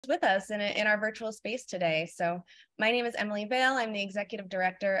with us in our virtual space today. So my name is Emily Vale. I'm the Executive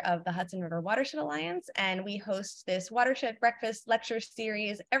Director of the Hudson River Watershed Alliance, and we host this Watershed Breakfast Lecture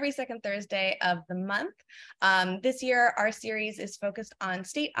Series every second Thursday of the month. This year, our series is focused on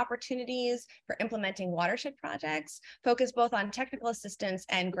state opportunities for implementing watershed projects, focused both on technical assistance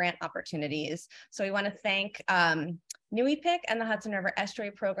and grant opportunities. So we want to thank NUIPIC and the Hudson River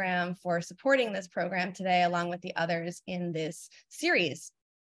Estuary Program for supporting this program today, along with the others in this series.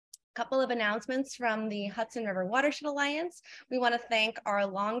 Couple of announcements from the Hudson River Watershed Alliance. We want to thank our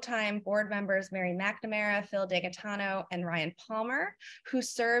longtime board members, Mary McNamara, Phil DeGaetano, and Ryan Palmer, who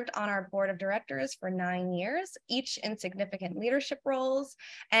served on our board of directors for 9 years, each in significant leadership roles,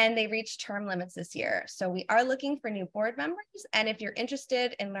 and they reached term limits this year. So we are looking for new board members, and if you're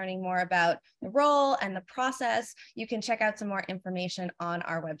interested in learning more about the role and the process, you can check out some more information on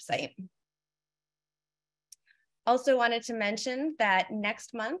our website. Also wanted to mention that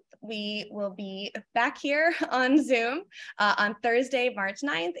next month, we will be back here on Zoom on Thursday, March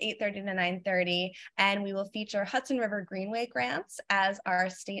 9th, 8:30 to 9:30, and we will feature Hudson River Greenway grants as our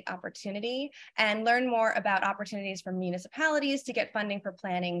state opportunity and learn more about opportunities for municipalities to get funding for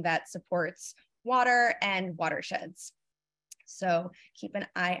planning that supports water and watersheds. So keep an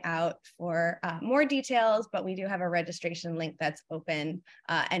eye out for more details, but we do have a registration link that's open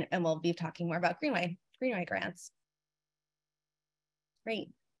and we'll be talking more about Greenway grants. Great.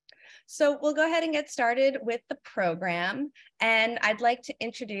 So we'll go ahead and get started with the program. And I'd like to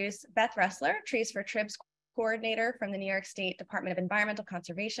introduce Beth Roessler, Trees for Tribs coordinator from the New York State Department of Environmental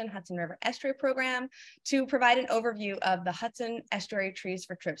Conservation Hudson River Estuary Program, to provide an overview of the Hudson Estuary Trees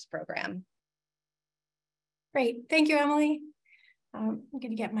for Tribs program. Great. Thank you, Emily. I'm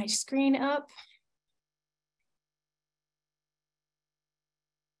going to get my screen up.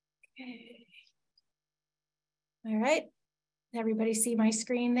 Okay. All right. Everybody see my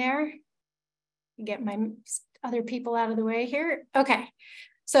screen there? Get my other people out of the way here. Okay.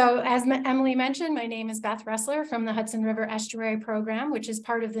 So as Emily mentioned, my name is Beth Roessler from the Hudson River Estuary Program, which is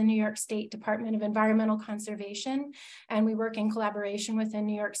part of the New York State Department of Environmental Conservation. And we work in collaboration with the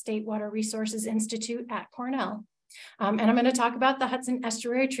New York State Water Resources Institute at Cornell. And I'm going to talk about the Hudson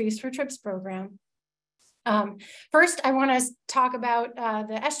Estuary Trees for Tribs program. First, I want to talk about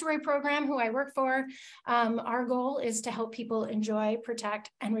the estuary program, who I work for. Our goal is to help people enjoy, protect,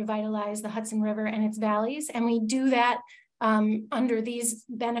 and revitalize the Hudson River and its valleys. And we do that under these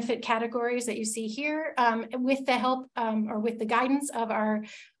benefit categories that you see here with the help or with the guidance of our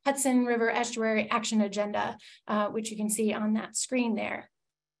Hudson River Estuary Action Agenda, which you can see on that screen there.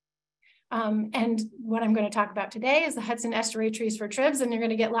 And what I'm going to talk about today is the Hudson Estuary Trees for Tribs, and you're going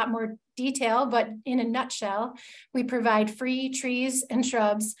to get a lot more detail, but in a nutshell, we provide free trees and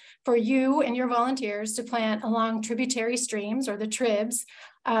shrubs for you and your volunteers to plant along tributary streams, or the tribs,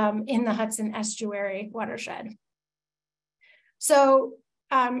 in the Hudson Estuary watershed. So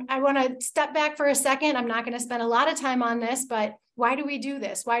I want to step back for a second. I'm not going to spend a lot of time on this, but why do we do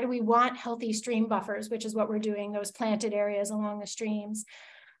this? Why do we want healthy stream buffers, which is what we're doing, those planted areas along the streams?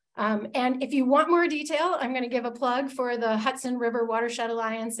 And if you want more detail, I'm going to give a plug for the Hudson River Watershed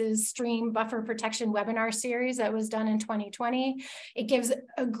Alliance's Stream Buffer Protection webinar series that was done in 2020. It gives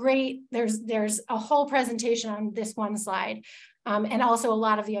a great, there's a whole presentation on this one slide, and also a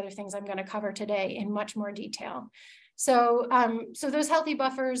lot of the other things I'm going to cover today in much more detail. So, so those healthy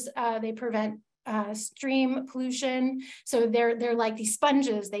buffers, they prevent stream pollution. So they're like these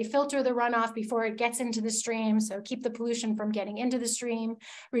sponges. They filter the runoff before it gets into the stream. So keep the pollution from getting into the stream,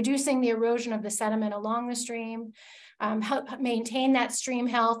 reducing the erosion of the sediment along the stream, help maintain that stream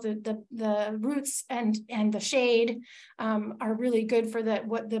health. The roots and the shade are really good for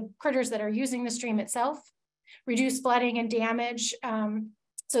the critters that are using the stream itself. Reduce flooding and damage.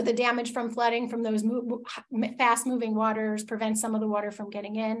 So the damage from flooding from those fast moving waters prevents some of the water from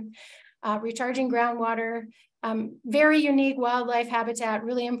getting in. Recharging groundwater, very unique wildlife habitat,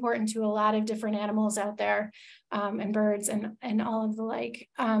 really important to a lot of different animals out there, and birds and all of the like.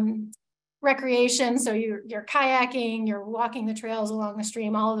 Recreation, so you're kayaking, you're walking the trails along the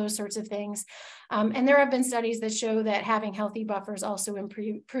stream, all of those sorts of things. And there have been studies that show that having healthy buffers also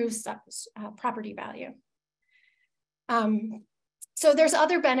improves property value. So there's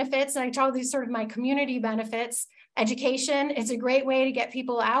other benefits, and I tell these sort of my community benefits. Education, it's a great way to get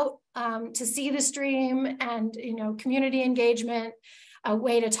people out to see the stream, and community engagement, a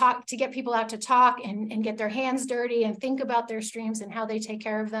way to get people out to talk and get their hands dirty and think about their streams and how they take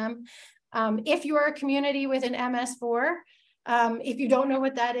care of them. If you are a community with an MS4, if you don't know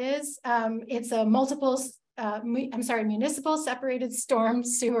what that is, it's a multiple municipal separated storm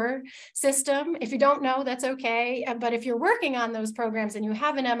sewer system. If you don't know, that's okay. But if you're working on those programs and you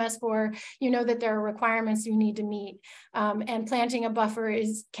have an MS4, you know that there are requirements you need to meet. And planting a buffer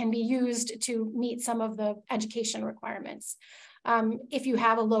can be used to meet some of the education requirements. If you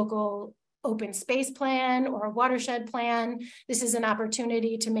have a local open space plan or a watershed plan, this is an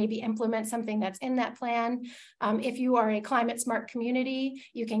opportunity to maybe implement something that's in that plan. If you are a climate smart community,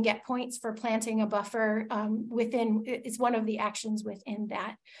 you can get points for planting a buffer it's one of the actions within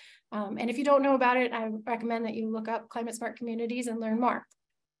that. And if you don't know about it, I recommend that you look up climate smart communities and learn more.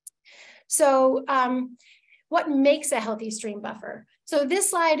 So what makes a healthy stream buffer? So this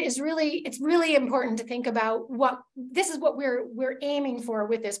slide is it's really important to think about this is what we're aiming for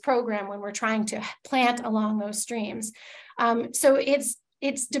with this program when we're trying to plant along those streams. So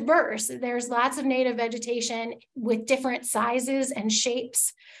it's diverse. There's lots of native vegetation with different sizes and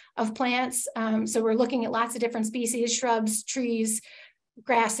shapes of plants. So we're looking at lots of different species, shrubs, trees,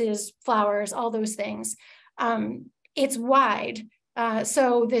 grasses, flowers, all those things. It's wide.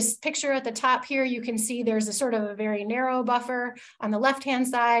 So this picture at the top here, you can see there's a sort of a very narrow buffer on the left-hand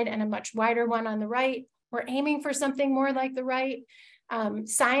side and a much wider one on the right. We're aiming for something more like the right.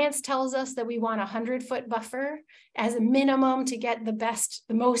 Science tells us that we want a 100-foot buffer as a minimum to get the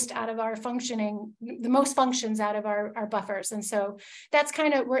most out of our the most functions out of our buffers. And so that's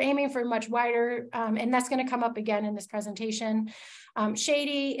we're aiming for much wider, and that's going to come up again in this presentation.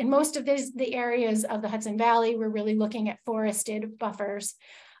 Shady, in most of the areas of the Hudson Valley, we're really looking at forested buffers,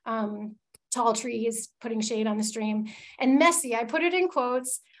 tall trees, putting shade on the stream, and messy, I put it in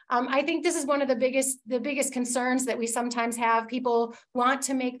quotes. I think this is one of the biggest concerns that we sometimes have. People want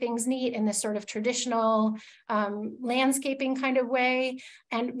to make things neat in this sort of traditional landscaping kind of way.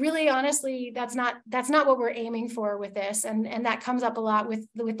 And really, honestly, that's not what we're aiming for with this. And that comes up a lot with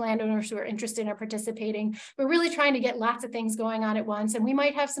landowners who are interested in participating. We're really trying to get lots of things going on at once. And we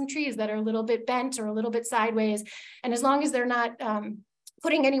might have some trees that are a little bit bent or a little bit sideways. And as long as they're not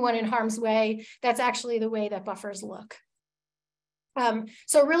putting anyone in harm's way, that's actually the way that buffers look.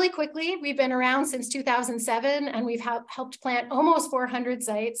 So really quickly, we've been around since 2007, and we've helped plant almost 400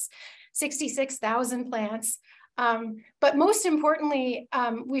 sites, 66,000 plants. But most importantly,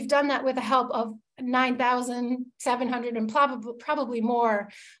 we've done that with the help of 9,700 and probably more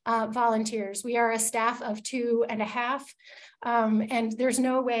volunteers. We are a staff of 2.5, and there's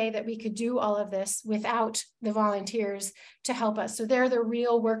no way that we could do all of this without the volunteers to help us. So they're the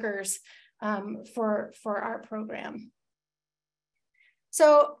real workers for our program.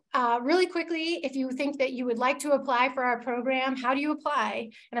 So really quickly, if you think that you would like to apply for our program, how do you apply?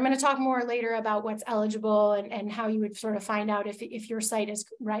 And I'm going to talk more later about what's eligible and how you would sort of find out if your site is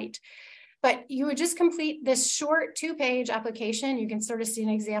right. But you would just complete this short 2-page application. You can sort of see an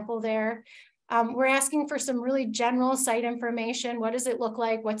example there. We're asking for some really general site information. What does it look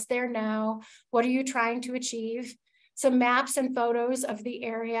like? What's there now? What are you trying to achieve? Some maps and photos of the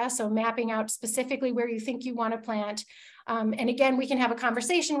area. So mapping out specifically where you think you want to plant. And again, we can have a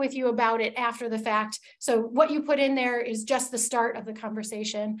conversation with you about it after the fact. So what you put in there is just the start of the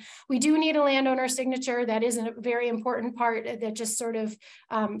conversation. We do need a landowner signature. That is a very important part that just sort of,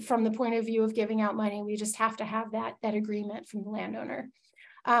 from the point of view of giving out money, we just have to have that agreement from the landowner.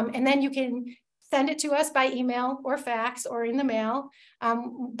 And then you can send it to us by email or fax or in the mail.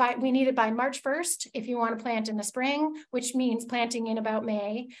 We need it by March 1st if you want to plant in the spring, which means planting in about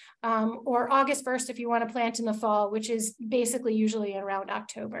May, or August 1st if you want to plant in the fall, which is basically usually around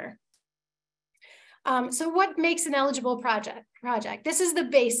October. So what makes an eligible project? This is the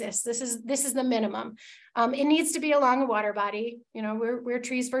basis. This is the minimum. It needs to be along a water body. You know, we're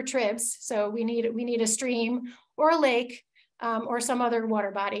trees for tribs, so we need a stream or a lake or some other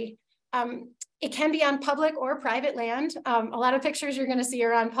water body. It can be on public or private land. A lot of pictures you're going to see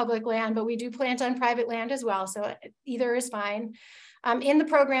are on public land, but we do plant on private land as well. So either is fine. In the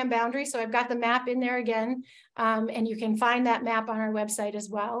program boundary, so I've got the map in there again, and you can find that map on our website as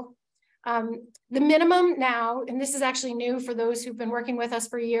well. The minimum now, and this is actually new for those who've been working with us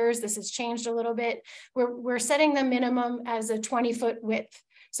for years, this has changed a little bit. We're setting the minimum as a 20-foot width.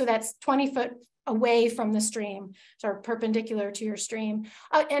 So that's 20 foot away from the stream, sort of perpendicular to your stream,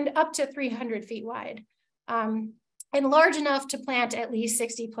 and up to 300 feet wide, and large enough to plant at least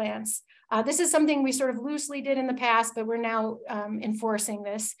 60 plants. This is something we sort of loosely did in the past, but we're now enforcing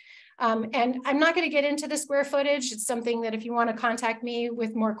this. And I'm not going to get into the square footage. It's something that if you want to contact me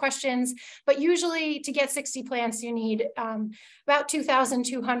with more questions, but usually to get 60 plants, you need about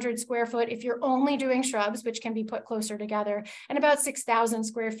 2,200 square foot if you're only doing shrubs, which can be put closer together, and about 6,000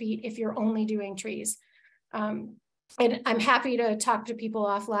 square feet if you're only doing trees. And I'm happy to talk to people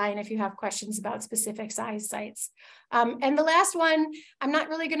offline if you have questions about specific size sites. And the last one, I'm not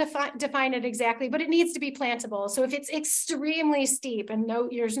really going to define it exactly, but it needs to be plantable. So if it's extremely steep and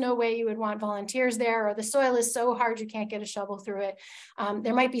there's no way you would want volunteers there, or the soil is so hard you can't get a shovel through it,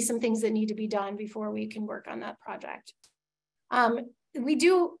 there might be some things that need to be done before we can work on that project. We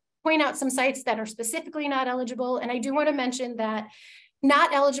do point out some sites that are specifically not eligible, and I do want to mention that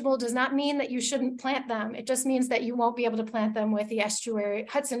not eligible does not mean that you shouldn't plant them. It just means that you won't be able to plant them with the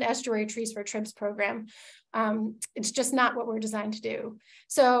Hudson Estuary Trees for Tribs program. It's just not what we're designed to do.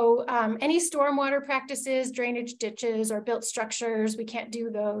 So any stormwater practices, drainage ditches, or built structures, we can't do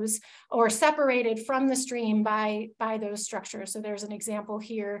those, or separated from the stream by those structures. So there's an example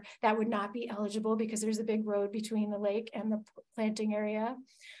here that would not be eligible because there's a big road between the lake and the planting area.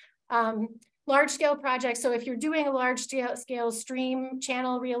 Large scale projects. So if you're doing a large scale stream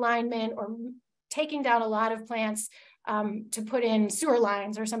channel realignment or taking down a lot of plants to put in sewer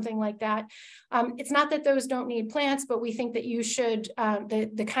lines or something like that, it's not that those don't need plants, but we think that you should,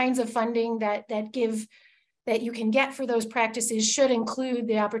 the kinds of funding that you can get for those practices should include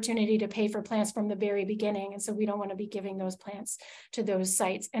the opportunity to pay for plants from the very beginning. And so we don't want to be giving those plants to those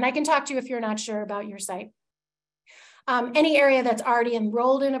sites. And I can talk to you if you're not sure about your site. Any area that's already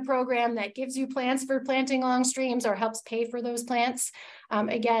enrolled in a program that gives you plants for planting along streams or helps pay for those plants.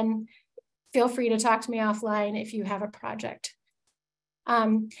 Again, feel free to talk to me offline if you have a project.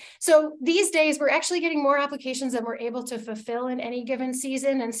 So these days, we're actually getting more applications than we're able to fulfill in any given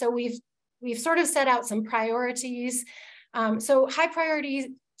season. And so we've sort of set out some priorities. So high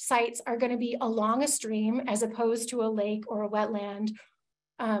priority sites are going to be along a stream as opposed to a lake or a wetland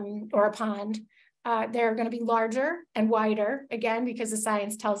or a pond. They're going to be larger and wider, again, because the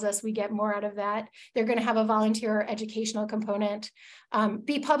science tells us we get more out of that. They're going to have a volunteer or educational component,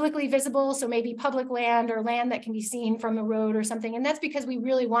 be publicly visible, so maybe public land or land that can be seen from the road or something. And that's because we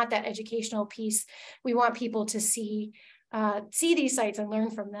really want that educational piece. We want people to see these sites and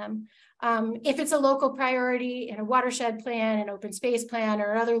learn from them. If it's a local priority in a watershed plan, an open space plan,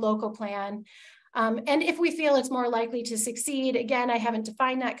 or other local plan, and if we feel it's more likely to succeed, again, I haven't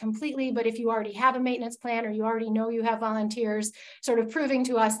defined that completely, but if you already have a maintenance plan or you already know you have volunteers, sort of proving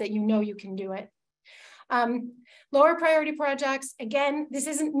to us that you know you can do it. Lower priority projects, again, this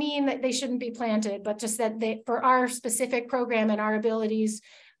doesn't mean that they shouldn't be planted, but just that for our specific program and our abilities,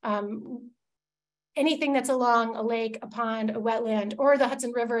 anything that's along a lake, a pond, a wetland, or the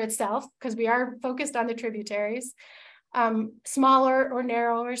Hudson River itself, because we are focused on the tributaries, smaller or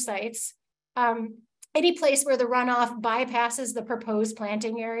narrower sites. Any place where the runoff bypasses the proposed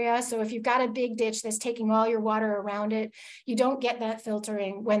planting area. So if you've got a big ditch that's taking all your water around it, you don't get that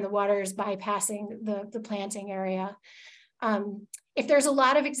filtering when the water is bypassing the planting area. If there's a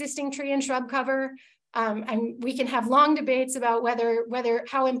lot of existing tree and shrub cover, and we can have long debates about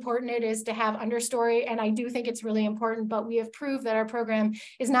how important it is to have understory, and I do think it's really important, but we have proved that our program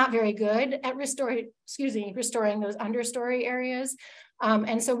is not very good at restoring those understory areas.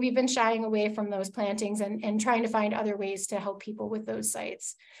 And so we've been shying away from those plantings and trying to find other ways to help people with those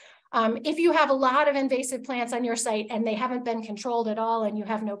sites. If you have a lot of invasive plants on your site and they haven't been controlled at all and you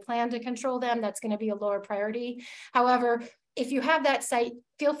have no plan to control them, that's going to be a lower priority. However, if you have that site,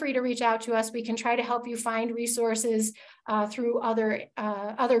 feel free to reach out to us. We can try to help you find resources through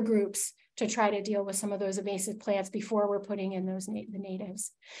other groups to try to deal with some of those invasive plants before we're putting in the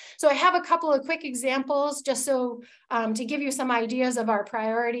natives. So I have a couple of quick examples just so to give you some ideas of our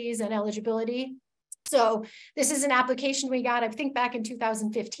priorities and eligibility. So this is an application we got, I think back in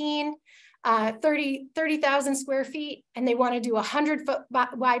 2015, 30,000 square feet, and they want to do a 100-foot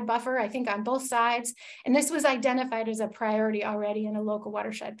wide buffer, I think on both sides. And this was identified as a priority already in a local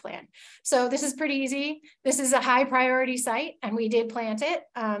watershed plan. So this is pretty easy. This is a high priority site and we did plant it.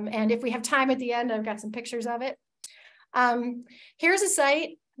 And if we have time at the end, I've got some pictures of it. Here's a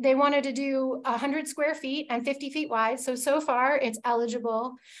site. They wanted to do 100 square feet and 50 feet wide. So far it's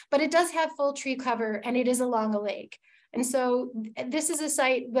eligible, but it does have full tree cover and it is along a lake. And so this is a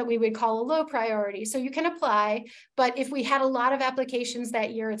site that we would call a low priority. So you can apply, but if we had a lot of applications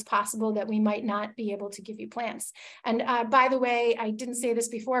that year, it's possible that we might not be able to give you plants. And by the way, I didn't say this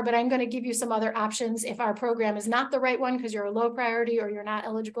before, but I'm going to give you some other options. If our program is not the right one because you're a low priority or you're not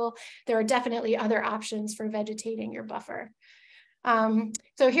eligible, there are definitely other options for vegetating your buffer.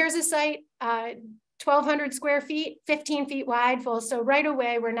 So here's a site, 1,200 square feet, 15 feet wide full. So right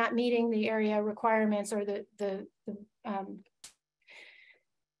away, we're not meeting the area requirements or the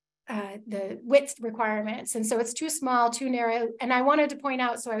width requirements. And so it's too small, too narrow. And I wanted to point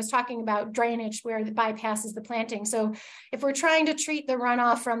out, so I was talking about drainage where it bypasses the planting. So if we're trying to treat the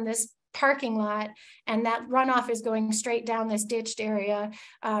runoff from this parking lot, and that runoff is going straight down this ditched area,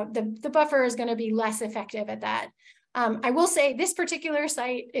 the buffer is going to be less effective at that. I will say this particular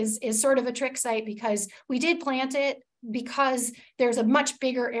site is sort of a trick site because we did plant it because there's a much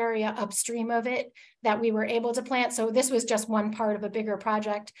bigger area upstream of it that we were able to plant. So this was just one part of a bigger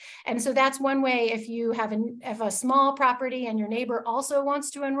project. And so that's one way, if you have a small property and your neighbor also wants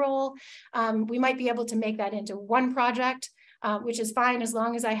to enroll, we might be able to make that into one project, which is fine as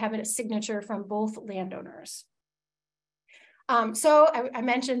long as I have a signature from both landowners. So I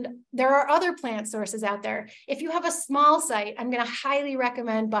mentioned there are other plant sources out there. If you have a small site, I'm going to highly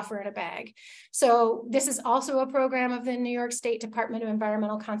recommend Buffer in a Bag. So this is also a program of the New York State Department of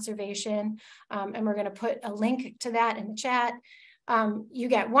Environmental Conservation, and we're going to put a link to that in the chat. You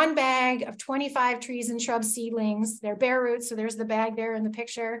get 1 bag of 25 trees and shrub seedlings. They're bare roots, so there's the bag there in the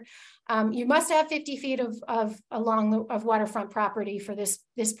picture. You must have 50 feet of waterfront property for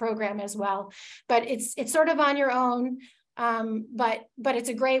this program as well. But it's sort of on your own. But it's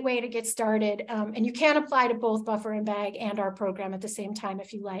a great way to get started. And you can apply to both Buffer and Bag and our program at the same time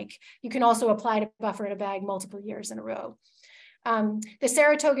if you like. You can also apply to Buffer and a Bag multiple years in a row. The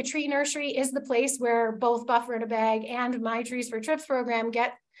Saratoga Tree Nursery is the place where both Buffer and a Bag and My Trees for Trips program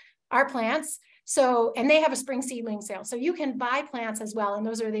get our plants. So, and they have a spring seedling sale. So you can buy plants as well. And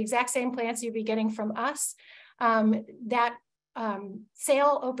those are the exact same plants you'd be getting from us. That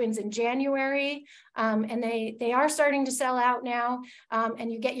sale opens in January, and they are starting to sell out now,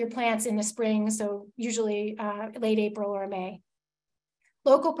 and you get your plants in the spring, so usually late April or May.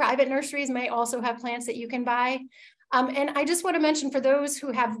 Local private nurseries may also have plants that you can buy, and I just want to mention for those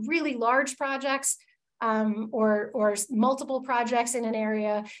who have really large projects or multiple projects in an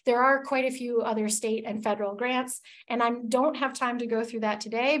area, there are quite a few other state and federal grants, and I don't have time to go through that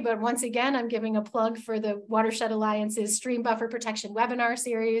today, but once again, I'm giving a plug for the Watershed Alliance's Stream Buffer Protection webinar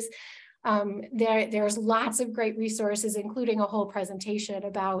series. There's lots of great resources, including a whole presentation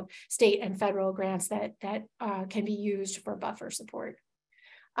about state and federal grants that can be used for buffer support.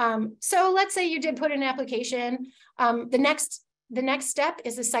 So let's say you did put an application. The next step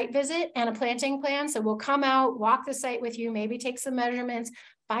is a site visit and a planting plan. So we'll come out, walk the site with you, maybe take some measurements,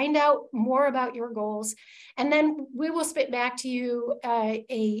 find out more about your goals. And then we will spit back to you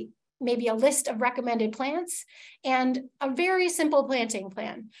maybe a list of recommended plants and a very simple planting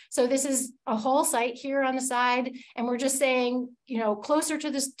plan. So this is a whole site here on the side, and we're just saying, you know, closer to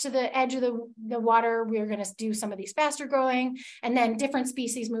the edge of the water, we're going to do some of these faster growing, and then different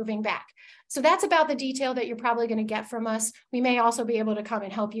species moving back. So that's about the detail that you're probably going to get from us. We may also be able to come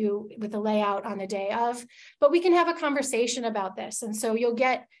and help you with the layout on the day of, but we can have a conversation about this. And so you'll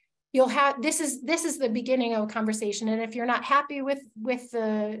have this is the beginning of a conversation. And if you're not happy with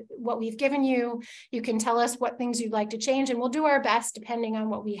what we've given you, you can tell us what things you'd like to change, and we'll do our best depending on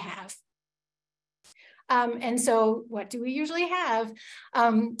what we have. And so what do we usually have?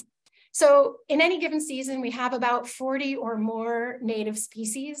 So in any given season, we have about 40 or more native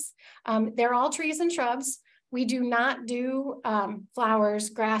species. They're all trees and shrubs. We do not do flowers,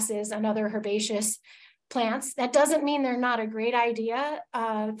 grasses, and other herbaceous plants. That doesn't mean they're not a great idea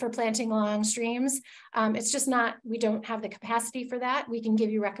for planting along streams. It's just not, we don't have the capacity for that. We can give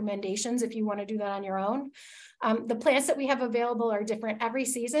you recommendations if you want to do that on your own. The plants that we have available are different every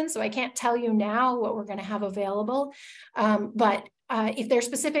season, so I can't tell you now what we're going to have available. But if there's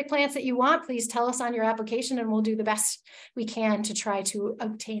specific plants that you want, please tell us on your application and we'll do the best we can to try to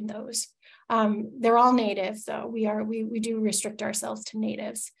obtain those. They're all native, so we do restrict ourselves to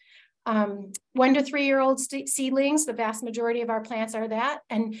natives. 1 to 3 year old seedlings, the vast majority of our plants are that,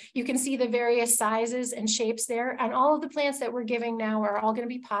 and you can see the various sizes and shapes there, and all of the plants that we're giving now are all going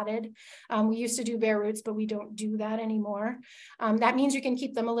to be potted. We used to do bare roots, but we don't do that anymore. That means you can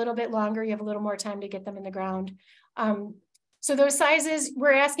keep them a little bit longer. You have a little more time to get them in the ground. So those sizes,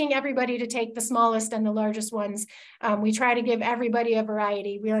 we're asking everybody to take the smallest and the largest ones. We try to give everybody a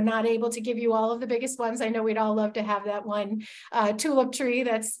variety. We are not able to give you all of the biggest ones. I know we'd all love to have that one tulip tree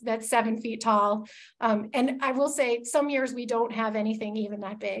that's 7 feet tall. And I will say some years we don't have anything even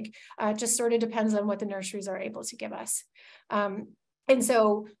that big. It just sort of depends on what the nurseries are able to give us. And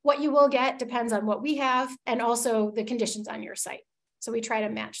so what you will get depends on what we have and also the conditions on your site. So we try to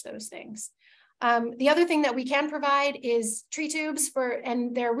match those things. The other thing that we can provide is tree tubes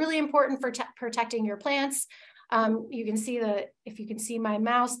and they're really important for protecting your plants. You can see if you can see my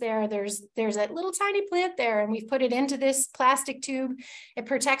mouse there, there's that little tiny plant there, and we've put it into this plastic tube. It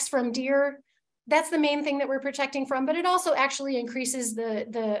protects from deer. That's the main thing that we're protecting from, but it also actually increases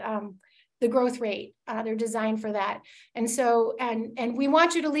the the growth rate. They're designed for that. And so, and we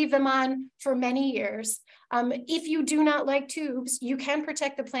want you to leave them on for many years. If you do not like tubes, you can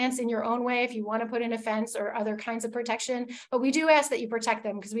protect the plants in your own way if you want to put in a fence or other kinds of protection, but we do ask that you protect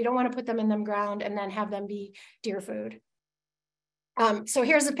them because we don't want to put them in the ground and then have them be deer food. So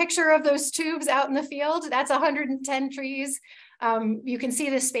here's a picture of those tubes out in the field. That's 110 trees. You can see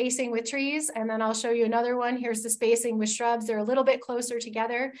the spacing with trees, and then I'll show you another one. Here's the spacing with shrubs. They're a little bit closer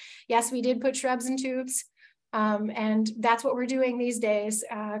together. Yes, we did put shrubs in tubes, and that's what we're doing these days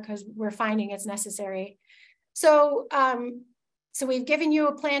because we're finding it's necessary. So, so we've given you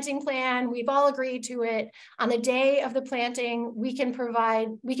a planting plan. We've all agreed to it. On the day of the planting, we can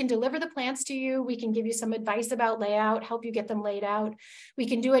deliver the plants to you. We can give you some advice about layout, help you get them laid out. We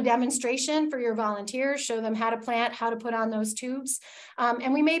can do a demonstration for your volunteers, show them how to plant, how to put on those tubes.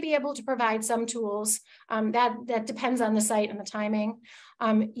 And we may be able to provide some tools. That depends on the site and the timing.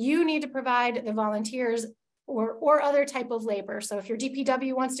 You need to provide the volunteers or other type of labor. So if your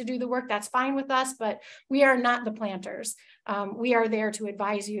DPW wants to do the work, that's fine with us, but we are not the planters. We are there to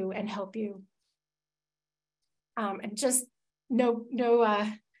advise you and help you. And just no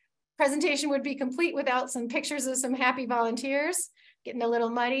presentation would be complete without some pictures of some happy volunteers getting a little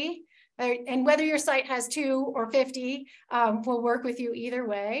muddy. And whether your site has 2 or 50, we'll work with you either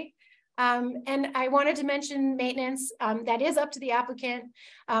way. And I wanted to mention maintenance. That is up to the applicant.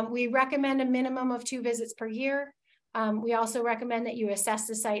 We recommend a minimum of 2 visits per year. We also recommend that you assess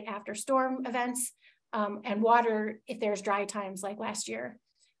the site after storm events and water if there's dry times like last year.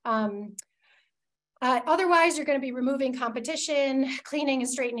 Otherwise, you're going to be removing competition, cleaning and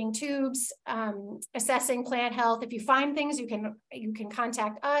straightening tubes, assessing plant health. If you find things, you can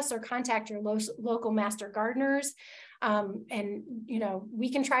contact us or contact your local master gardeners. And we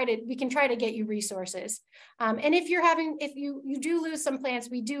can try to get you resources. And if you do lose some plants,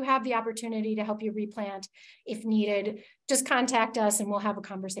 we do have the opportunity to help you replant if needed. Just contact us and we'll have a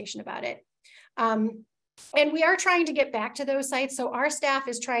conversation about it. And we are trying to get back to those sites. So our staff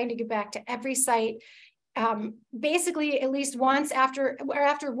is trying to get back to every site basically at least once after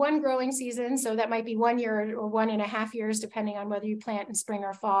one growing season. So that might be 1 year or 1.5 years, depending on whether you plant in spring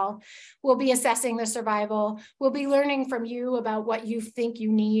or fall. We'll be assessing the survival. We'll be learning from you about what you think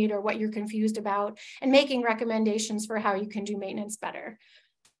you need or what you're confused about and making recommendations for how you can do maintenance better.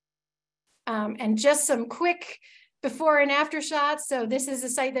 And just some quick before and after shots. So this is a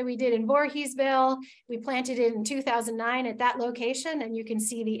site that we did in Voorheesville. We planted it in 2009 at that location, and you can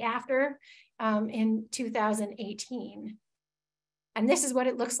see the after in 2018. And this is what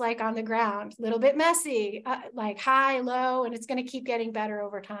it looks like on the ground. A little bit messy, like high, low, and it's going to keep getting better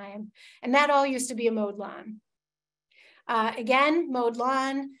over time. And that all used to be a mowed lawn. Again, mowed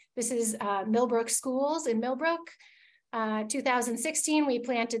lawn. This is Millbrook Schools in Millbrook. 2016, we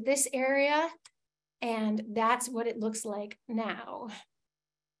planted this area. And that's what it looks like now.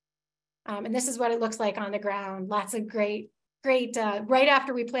 And this is what it looks like on the ground. Lots of great, right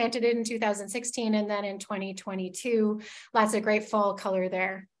after we planted it in 2016 and then in 2022, lots of great fall color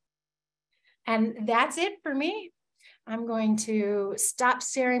there. And that's it for me. I'm going to stop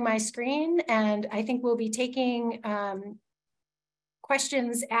sharing my screen, and I think we'll be taking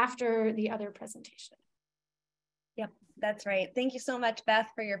questions after the other presentation. Yep. That's right. Thank you so much,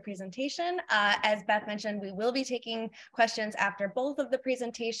 Beth, for your presentation. As Beth mentioned, we will be taking questions after both of the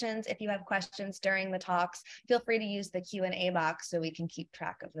presentations. If you have questions during the talks, feel free to use the Q&A box so we can keep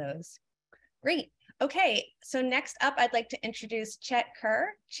track of those. Great. Okay, so next up, I'd like to introduce Chet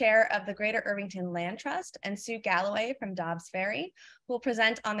Kerr, Chair of the Greater Irvington Land Trust, and Sue Galloway from Dobbs Ferry, who will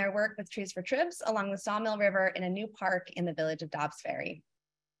present on their work with Trees for Tribs along the Sawmill River in a new park in the Village of Dobbs Ferry.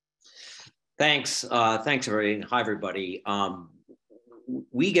 Thanks, everybody. Hi, everybody.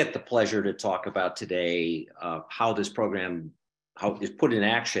 We get the pleasure to talk about today how this program, how it's put in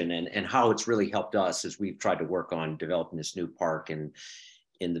action, and how it's really helped us as we've tried to work on developing this new park in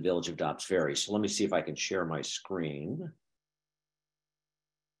the Village of Dobbs Ferry. So let me see if I can share my screen.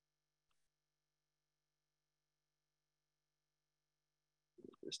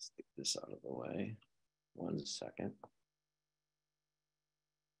 Just get this out of the way. 1 second.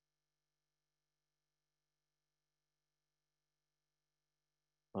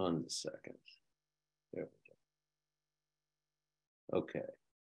 One second. There we go. Okay.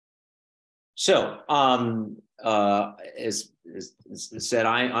 So, as said,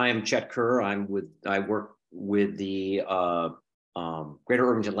 I am Chet Kerr. I work with the Greater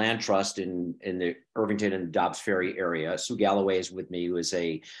Irvington Land Trust in the Irvington and Dobbs Ferry area. Sue Galloway is with me, who is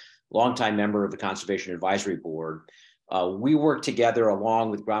a longtime member of the Conservation Advisory Board. We work together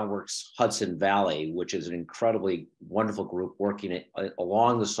along with Groundwork's Hudson Valley, which is an incredibly wonderful group working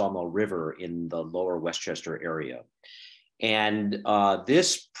along the Sawmill River in the lower Westchester area. And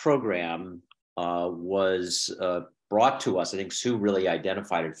this program was brought to us. I think Sue really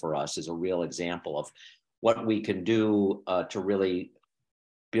identified it for us as a real example of what we can do to really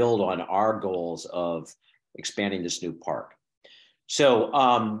build on our goals of expanding this new park.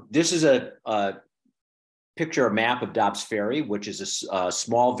 So this is a picture, a map of Dobbs Ferry, which is a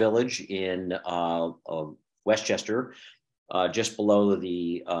small village in Westchester, just below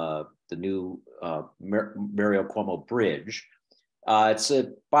the new Mario Cuomo Bridge. It's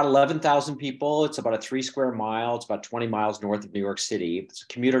about 11,000 people. It's about a 3 square mile. It's about 20 miles north of New York City. It's a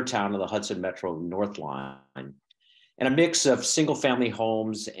commuter town of the Hudson Metro North Line, and a mix of single family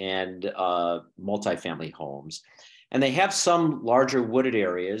homes and multifamily homes. And they have some larger wooded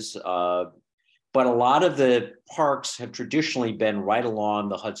areas, but a lot of the parks have traditionally been right along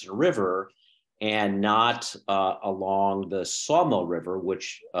the Hudson River and not along the Sawmill River,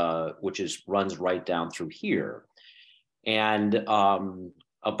 which runs right down through here. And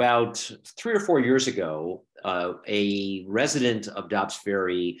about 3 or 4 years ago, a resident of Dobbs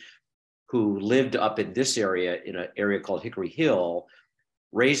Ferry who lived up in this area, in an area called Hickory Hill,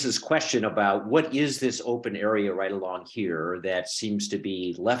 raised this question about what is this open area right along here that seems to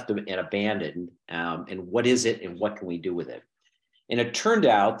be left and abandoned, and what is it and what can we do with it? And it turned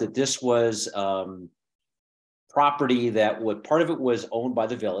out that this was property that part of it was owned by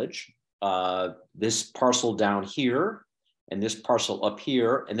the village, this parcel down here, and this parcel up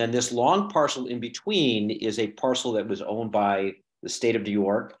here, and then this long parcel in between is a parcel that was owned by the state of New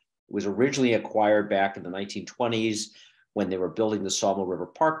York. It was originally acquired back in the 1920s when they were building the Sawmill River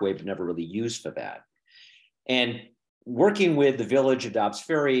Parkway, but never really used for that. And working with the Village of Dobbs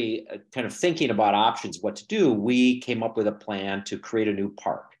Ferry, kind of thinking about options, what to do, we came up with a plan to create a new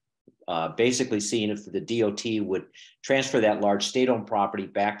park, basically seeing if the DOT would transfer that large state-owned property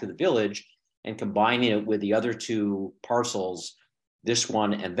back to the village and combining it with the other 2 parcels, this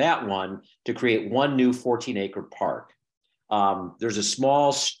one and that one, to create one new 14-acre park. There's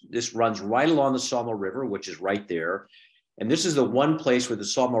this runs right along the Sawmill River, which is right there. And this is the one place where the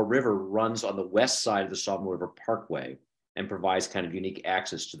Sawmill River runs on the west side of the Sawmill River Parkway and provides kind of unique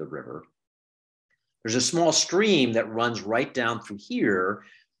access to the river. There's a small stream that runs right down through here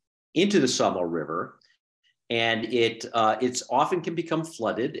into the Sawmill River. And it's often can become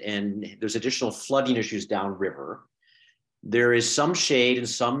flooded, and there's additional flooding issues downriver. There is some shade and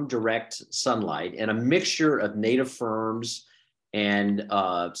some direct sunlight, and a mixture of native ferns and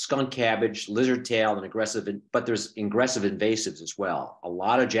skunk cabbage, lizard tail, and but there's aggressive invasives as well. A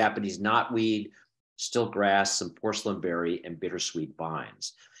lot of Japanese knotweed, stilt grass, some porcelain berry, and bittersweet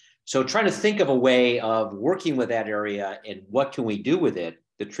vines. So trying to think of a way of working with that area and what can we do with it,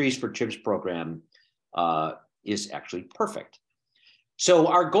 the Trees for Chips program is actually perfect. So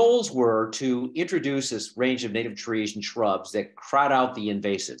our goals were to introduce this range of native trees and shrubs that crowd out the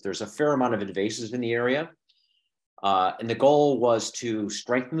invasives. There's a fair amount of invasives in the area. And the goal was to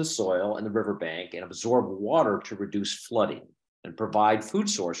strengthen the soil and the riverbank and absorb water to reduce flooding and provide food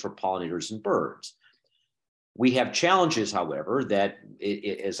source for pollinators and birds. We have challenges, however, that,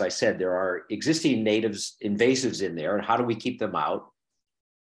 as I said, there are existing invasives in there, and how do we keep them out?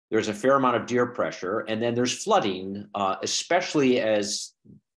 There's a fair amount of deer pressure, and then there's flooding, especially as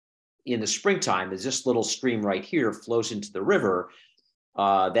in the springtime, as this little stream right here flows into the river,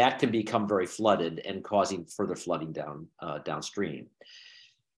 that can become very flooded and causing further flooding downstream.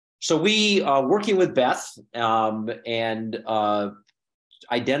 So we, working with Beth, and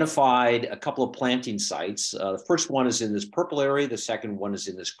identified a couple of planting sites. The first one is in this purple area. The second one is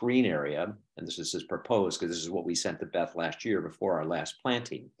in this green area. And this is proposed because this is what we sent to Beth last year before our last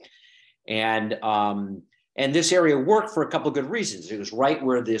planting. And this area worked for a couple of good reasons. It was right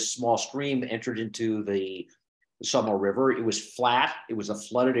where this small stream entered into the Sawmill River. It was flat. It was a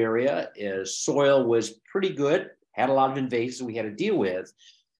flooded area. Soil was pretty good, had a lot of invasives we had to deal with,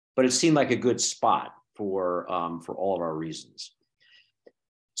 but it seemed like a good spot for all of our reasons.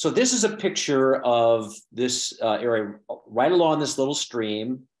 So this is a picture of this area right along this little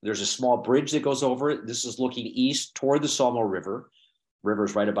stream. There's a small bridge that goes over it. This is looking east toward the Sawmill River.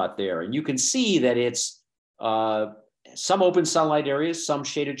 River's right about there. And you can see that it's some open sunlight areas, some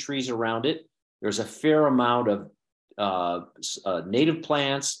shaded trees around it. There's a fair amount of native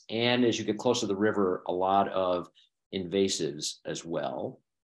plants, and as you get closer to the river, a lot of invasives as well.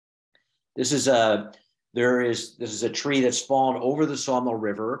 This is a tree that's fallen over the Sawmill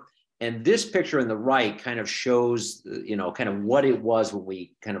River. And this picture on the right kind of shows, kind of what it was when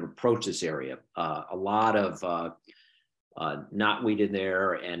we kind of approached this area. A lot of knotweed in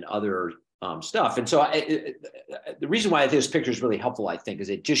there and other stuff. And so the reason why this picture is really helpful, I think, is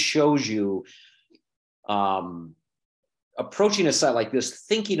it just shows you approaching a site like this,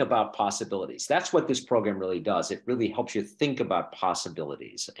 thinking about possibilities. That's what this program really does. It really helps you think about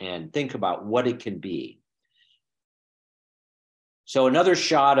possibilities and think about what it can be. So another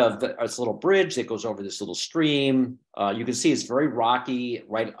shot of this little bridge that goes over this little stream. You can see it's very rocky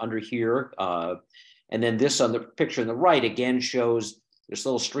right under here. And then this on the picture on the right, again, shows this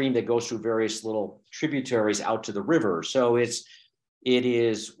little stream that goes through various little tributaries out to the river. So it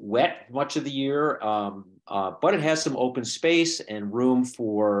is wet much of the year, but it has some open space and room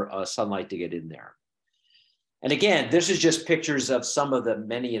for sunlight to get in there. And again, this is just pictures of some of the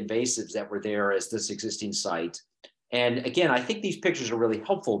many invasives that were there as this existing site. And again, I think these pictures are really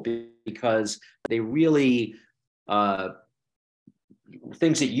helpful because they really,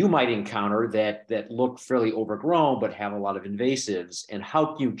 things that you might encounter that look fairly overgrown but have a lot of invasives, and how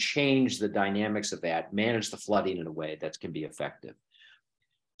can you change the dynamics of that, manage the flooding in a way that can be effective.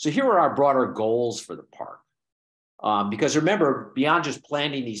 So here are our broader goals for the park. Because remember, beyond just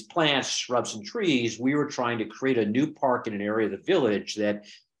planting these plants, shrubs and trees, we were trying to create a new park in an area of the village that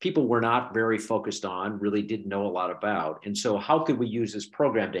people were not very focused on, really didn't know a lot about. And so how could we use this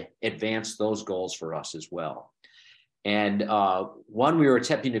program to advance those goals for us as well? And one, we were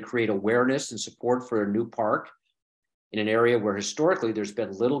attempting to create awareness and support for a new park in an area where historically there's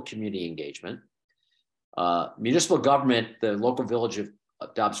been little community engagement. Municipal government, the local village of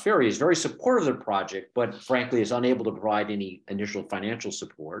Dobbs Ferry, is very supportive of the project, but frankly is unable to provide any initial financial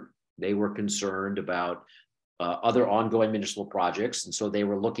support. They were concerned about other ongoing municipal projects, and so they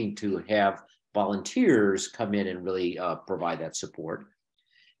were looking to have volunteers come in and really provide that support.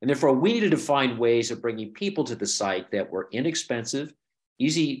 And therefore, we needed to find ways of bringing people to the site that were inexpensive,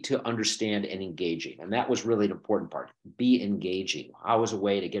 easy to understand, and engaging. And that was really an important part. Be engaging. How was a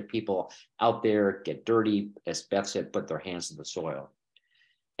way to get people out there, get dirty, as Beth said, put their hands in the soil.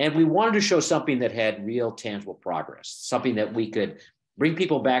 And we wanted to show something that had real tangible progress, something that we could bring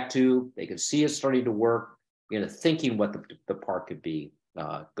people back to. They could see it starting to work, thinking what the park could be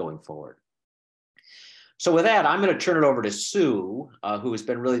going forward. So with that, I'm going to turn it over to Sue, who has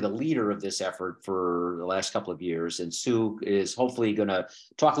been really the leader of this effort for the last couple of years. And Sue is hopefully going to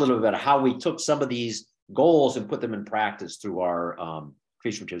talk a little bit about how we took some of these goals and put them in practice through our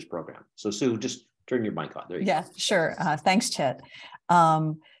Trees for Tips program. So Sue, just turn your mic on. There you go. Yeah, sure. Thanks, Chet.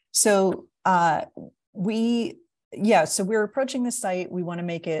 So we're approaching the site. We want to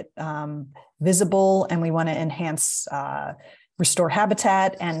make it visible, and we want to enhance, restore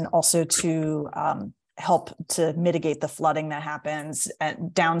habitat, and also to help to mitigate the flooding that happens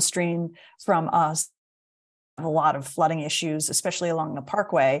downstream from us. A lot of flooding issues, especially along the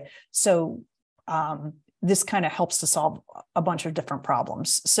parkway. So this kind of helps to solve a bunch of different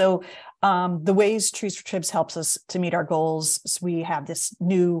problems. So the ways Trees for Tips helps us to meet our goals, so we have this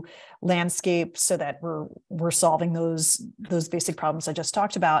new landscape so that we're solving those basic problems I just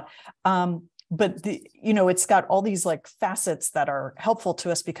talked about. But it's got all these like facets that are helpful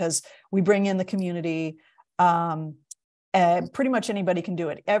to us because we bring in the community. Pretty much anybody can do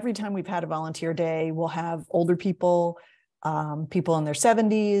it. Every time we've had a volunteer day, we'll have older people, people in their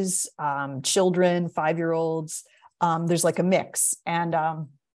 70s, children, 5-year-olds. There's like a mix. And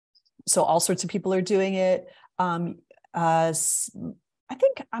so all sorts of people are doing it. I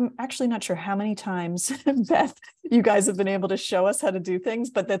think I'm actually not sure how many times, Beth, you guys have been able to show us how to do things,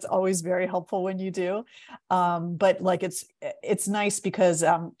 but that's always very helpful when you do. But like it's nice because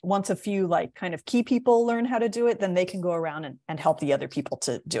once a few like kind of key people learn how to do it, then they can go around and help the other people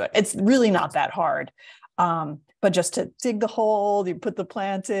to do it. It's really not that hard. But just to dig the hole, you put the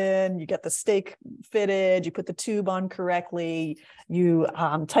plant in, you get the stake fitted, you put the tube on correctly, you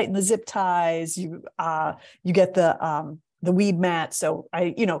tighten the zip ties, you get the weed mat. So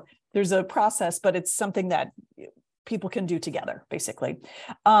there's a process, but it's something that people can do together, basically.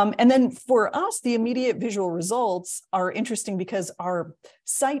 And then for us, the immediate visual results are interesting because our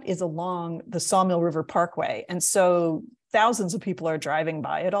site is along the Sawmill River Parkway. And so thousands of people are driving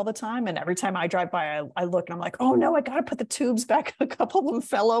by it all the time. And every time I drive by, I look and I'm like, oh no, I got to put the tubes back. A couple of them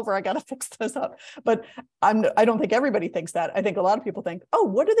fell over. I got to fix those up. But I don't think everybody thinks that. I think a lot of people think, oh,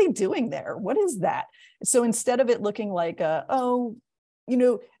 what are they doing there? What is that? So instead of it looking like, I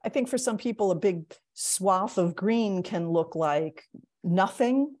think for some people, a big swath of green can look like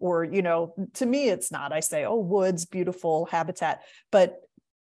nothing, or, to me, it's not. I say, oh, woods, beautiful habitat. But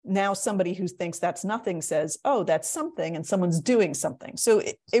now somebody who thinks that's nothing says, oh, that's something, and someone's doing something. So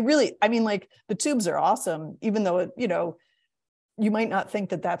it really, the tubes are awesome, even though, you might not think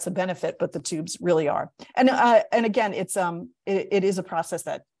that that's a benefit, but the tubes really are. And again, it is a process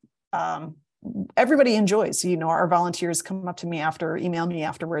that everybody enjoys. Our volunteers come up to me email me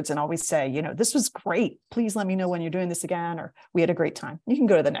afterwards and always say, this was great. Please let me know when you're doing this again, or we had a great time. You can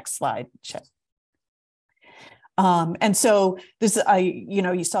go to the next slide, Chet. And so this,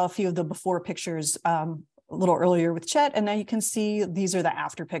 you saw a few of the before pictures a little earlier with Chet, and now you can see these are the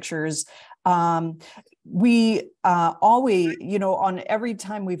after pictures. We always, on every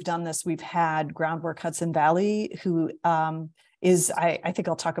time we've done this, we've had Groundwork Hudson Valley, who is, I think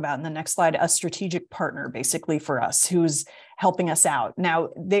I'll talk about in the next slide, a strategic partner basically for us, who's helping us out. Now,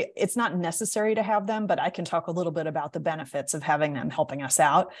 it's not necessary to have them, but I can talk a little bit about the benefits of having them helping us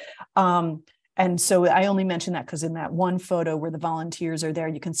out. And so I only mention that because in that one photo where the volunteers are there,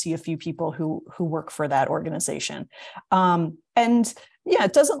 you can see a few people who work for that organization. And yeah,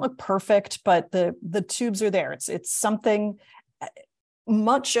 it doesn't look perfect, but the tubes are there. It's something,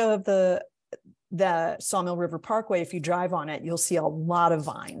 much of the Sawmill River Parkway, if you drive on it, you'll see a lot of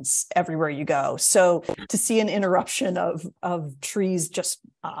vines everywhere you go. So to see an interruption of trees just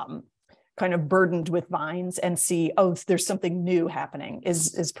kind of burdened with vines and see, oh, there's something new happening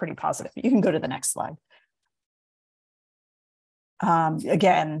is pretty positive. You can go to the next slide.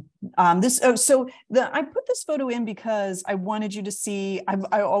 Again, I put this photo in because I wanted you to see,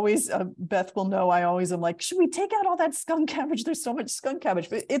 I always, Beth will know, I always am like, should we take out all that skunk cabbage? There's so much skunk cabbage,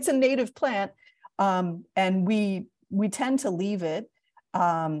 but it's a native plant. And we tend to leave it,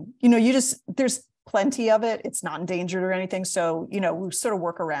 there's plenty of it. It's not endangered or anything. So, we sort of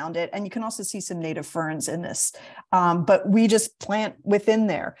work around it. And you can also see some native ferns in this, but we just plant within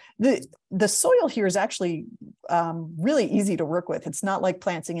there. The soil here is actually really easy to work with. It's not like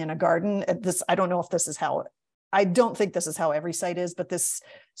planting in a garden. I don't know if this is how, I don't think this is how every site is, but this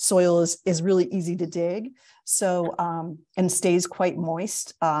soil is really easy to dig. So, and stays quite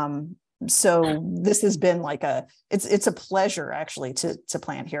moist. So this has been like it's a pleasure actually to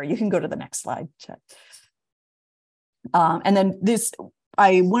plant here. You can go to the next slide, Chet. And then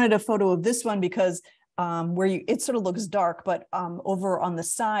I wanted a photo of this one because it sort of looks dark, but over on the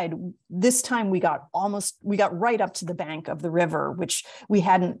side, this time we got right up to the bank of the river, which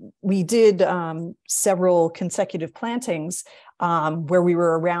we did several consecutive plantings where we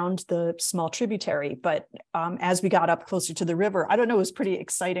were around the small tributary. But as we got up closer to the river, I don't know, it was pretty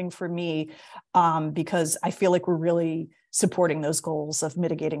exciting for me because I feel like we're really supporting those goals of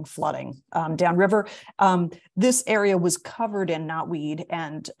mitigating flooding downriver. This area was covered in knotweed,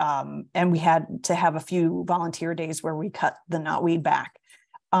 and we had to have a few volunteer days where we cut the knotweed back.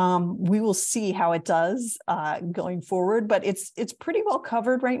 We will see how it does going forward, but it's pretty well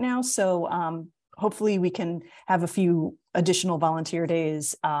covered right now. So hopefully we can have a few additional volunteer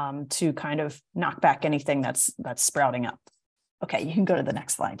days to kind of knock back anything that's sprouting up. Okay, you can go to the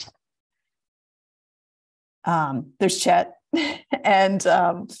next slide. There's Chet, and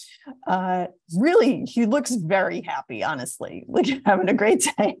really, he looks very happy, honestly, like having a great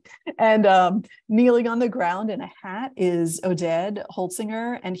day. And kneeling on the ground in a hat is Oded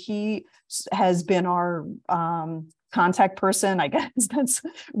Holtzinger, and he has been our contact person. I guess that's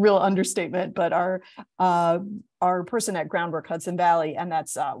real understatement, but our person at Groundwork Hudson Valley, and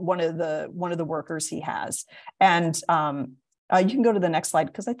that's one of the workers he has. And you can go to the next slide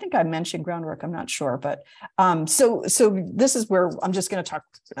because I think I mentioned Groundwork. I'm not sure, but so this is where I'm just going to talk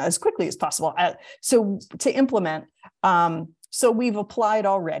as quickly as possible. So to implement, so we've applied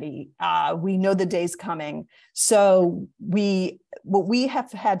already. We know the day's coming. So what we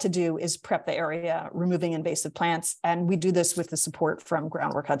have had to do is prep the area, removing invasive plants, and we do this with the support from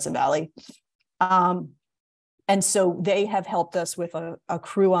Groundwork Hudson Valley. And so they have helped us with a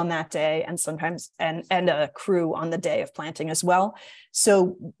crew on that day, and sometimes and a crew on the day of planting as well.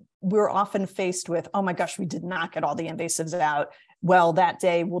 So we're often faced with, oh my gosh, we did not get all the invasives out. Well, that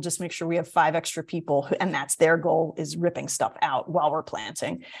day we'll just make sure we have 5 extra people, and that's their goal, is ripping stuff out while we're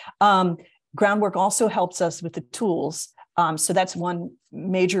planting. Groundwork also helps us with the tools. So that's one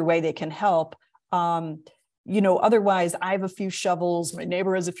major way they can help. Otherwise I have a few shovels, my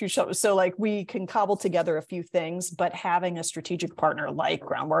neighbor has a few shovels. So like we can cobble together a few things, but having a strategic partner like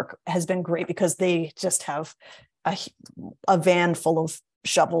Groundwork has been great because they just have a van full of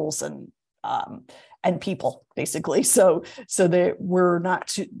shovels and people basically. So we're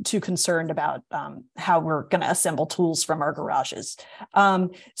not too concerned about how we're going to assemble tools from our garages.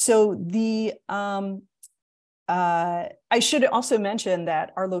 So the I should also mention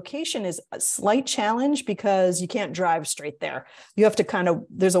that our location is a slight challenge because you can't drive straight there. You have to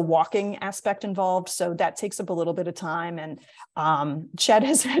there's a walking aspect involved. So that takes up a little bit of time. And Chet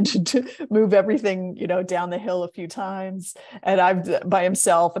has had to move everything, down the hill a few times, and I've by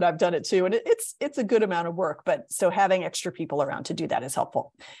himself, and I've done it too. And it's a good amount of work, but so having extra people around to do that is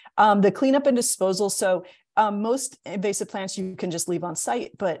helpful. The cleanup and disposal. So most invasive plants you can just leave on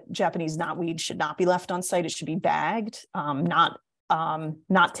site, but Japanese knotweed should not be left on site. It should be bagged, not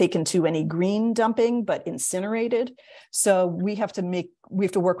taken to any green dumping, but incinerated. So we have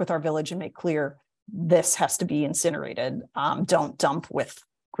to work with our village and make clear this has to be incinerated. Don't dump with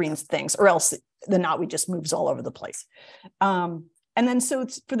green things, or else the knotweed just moves all over the place. And then so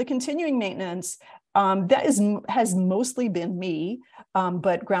it's for the continuing maintenance. That has mostly been me,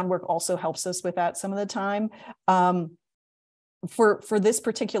 but Groundwork also helps us with that some of the time. For this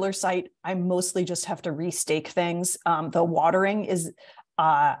particular site, I mostly just have to restake things. The watering is,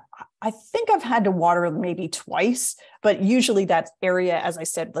 I think I've had to water maybe twice, but usually that area, as I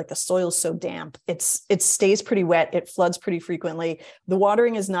said, like the soil's so damp, it stays pretty wet. It floods pretty frequently. The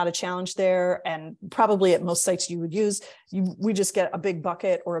watering is not a challenge there. And probably at most sites you would use, we just get a big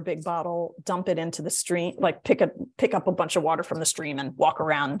bucket or a big bottle, dump it into the stream, like pick up a bunch of water from the stream and walk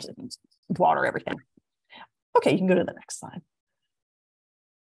around and water everything. Okay, you can go to the next slide.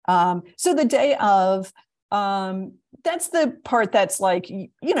 So the day of, that's the part that's like,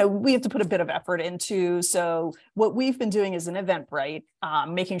 we have to put a bit of effort into. So what we've been doing is an Eventbrite,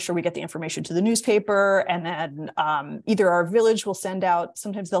 making sure we get the information to the newspaper, and then either our village will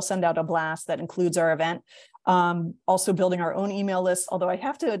sometimes they'll send out a blast that includes our event. Also building our own email list, although I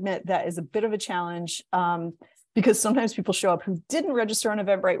have to admit that is a bit of a challenge, because sometimes people show up who didn't register on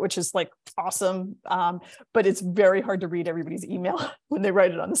Eventbrite, which is like awesome, but it's very hard to read everybody's email when they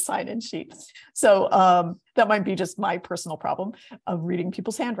write it on the sign-in sheet. So that might be just my personal problem of reading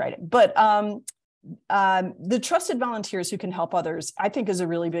people's handwriting. But the trusted volunteers who can help others, I think, is a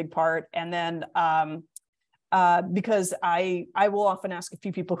really big part. And then because I will often ask a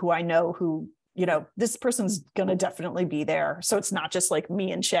few people who I know who, this person's going to definitely be there. So it's not just like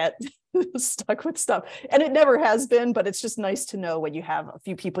me and Chet stuck with stuff. And it never has been, but it's just nice to know when you have a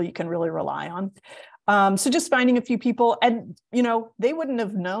few people you can really rely on. So just finding a few people, and, they wouldn't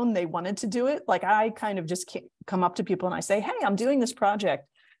have known they wanted to do it. Like I kind of just come up to people and I say, hey, I'm doing this project.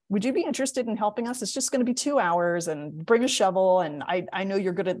 Would you be interested in helping us? It's just going to be 2 hours, and bring a shovel. And I know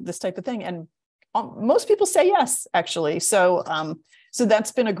you're good at this type of thing. And most people say yes, actually. So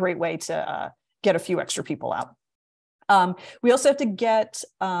that's been a great way to get a few extra people out. We also have to get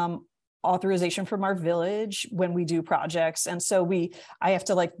authorization from our village when we do projects. And so I have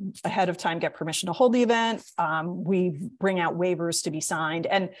to ahead of time get permission to hold the event. We bring out waivers to be signed.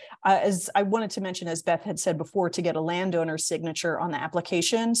 And as I wanted to mention, as Beth had said before, to get a landowner signature on the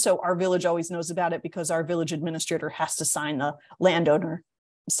application. So our village always knows about it because our village administrator has to sign the landowner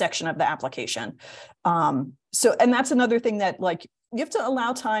section of the application. And that's another thing that you have to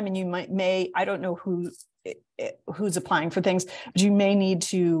allow time, and you I don't know who's applying for things, but you may need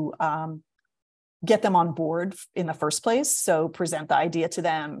to get them on board in the first place. So present the idea to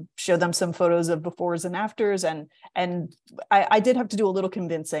them, show them some photos of befores and afters. And I did have to do a little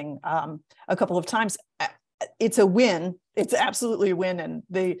convincing a couple of times. It's a win. It's absolutely a win, and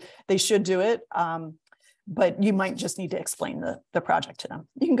they should do it. But you might just need to explain the project to them.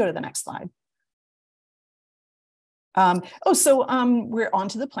 You can go to the next slide. We're on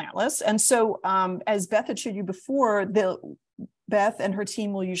to the plant list. And so as Beth had showed you before, Beth and her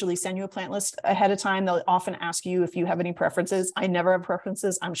team will usually send you a plant list ahead of time. They'll often ask you if you have any preferences. I never have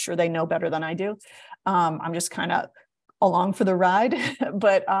preferences. I'm sure they know better than I do. I'm just kind of along for the ride.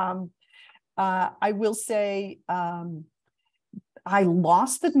 But I will say, I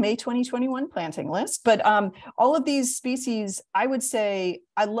lost the May 2021 planting list, but all of these species, I would say,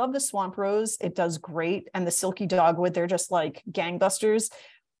 I love the swamp rose. It does great. And the silky dogwood, they're just like gangbusters.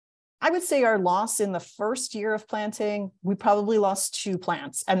 I would say our loss in the first year of planting, we probably lost 2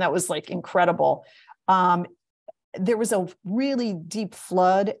 plants, and that was incredible. There was a really deep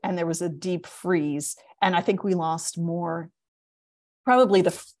flood and there was a deep freeze. And I think we lost more. Probably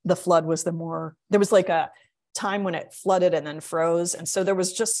the flood was there was a time when it flooded and then froze, and so there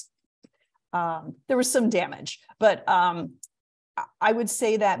was just there was some damage, but I would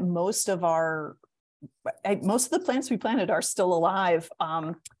say that most of the plants we planted are still alive,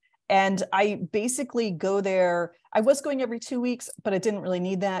 and I basically go there. I was going every 2 weeks, but I didn't really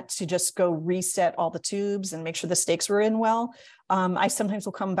need that, to just go reset all the tubes and make sure the stakes were in well. I sometimes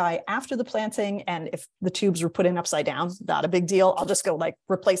will come by after the planting, and if the tubes were put in upside down, not a big deal. I'll just go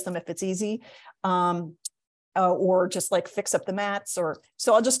replace them if it's easy. or just like fix up the mats, or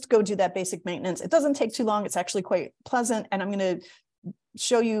so I'll just go do that basic maintenance. It doesn't take too long. It's actually quite pleasant. And I'm going to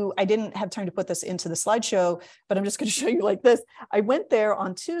show you, I didn't have time to put this into the slideshow, but I'm just going to show you like this. I went there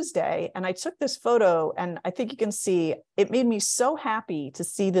on Tuesday and I took this photo, and I think you can see it made me so happy to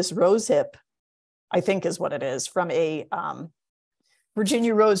see this rose hip, I think is what it is, from a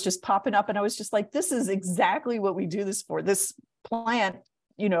Virginia rose just popping up. And I was just like, this is exactly what we do this for. This plant,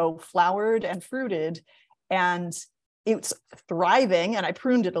 you know, flowered and fruited, and it's thriving, and I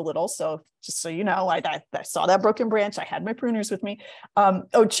pruned it a little. So just so you know, I saw that broken branch. I had my pruners with me.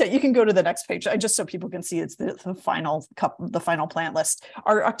 Oh, Chet, you can go to the next page. Just so people can see it's the final plant list.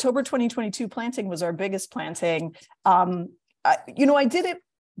 Our October 2022 planting was our biggest planting. You know, I did it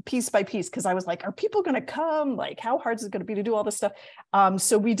piece by piece because I was like, are people going to come? Like, how hard is it going to be to do all this stuff?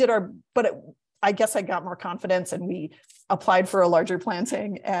 So we did I guess I got more confidence, and we applied for a larger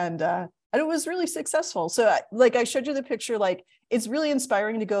planting, and it was really successful. So like I showed you the picture, like it's really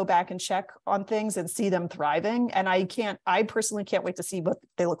inspiring to go back and check on things and see them thriving. And I personally can't wait to see what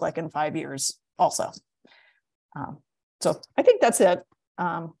they look like in 5 years also. So I think that's it.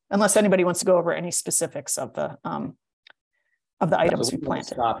 Unless anybody wants to go over any specifics of the items we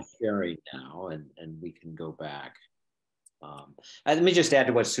planted. Stop sharing now, and we can go back. Let me just add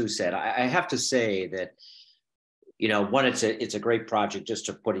to what Sue said. I have to say that, you know, one, it's a great project just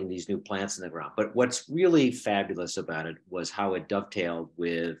to putting these new plants in the ground. But what's really fabulous about it was how it dovetailed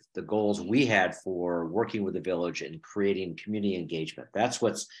with the goals we had for working with the village and creating community engagement. That's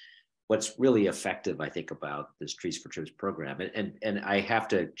what's really effective, I think, about this Trees for Tribs program. And I have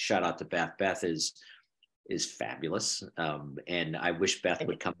to shout out to Beth. Beth is fabulous. And I wish Beth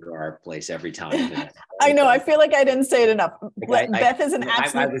would come to our place every time. I know, I feel like I didn't say it enough. Beth is an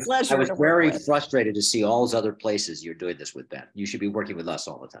absolute pleasure. I was very frustrated to see all those other places you're doing this with, Beth. You should be working with us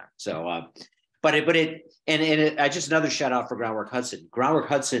all the time. So, I just another shout out for Groundwork Hudson. Groundwork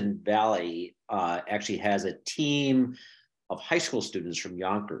Hudson Valley actually has a team of high school students from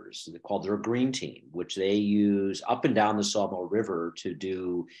Yonkers called their Green Team, which they use up and down the Sawmill River to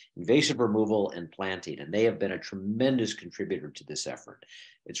do invasive removal and planting. And they have been a tremendous contributor to this effort.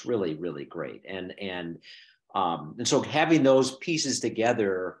 It's really, really great. And so having those pieces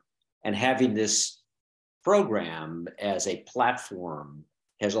together and having this program as a platform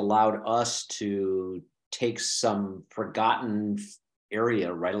has allowed us to take some forgotten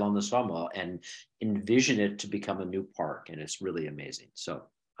area right along the Sawmill and envision it to become a new park, and it's really amazing. So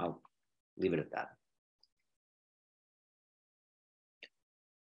I'll leave it at that.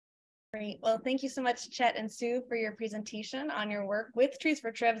 Great. Well, thank you so much, Chet and Sue, for your presentation on your work with Trees for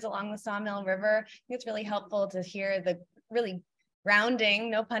Tribs along the Sawmill River. I think it's really helpful to hear the really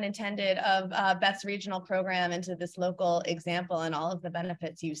grounding, no pun intended, of Beth's regional program into this local example and all of the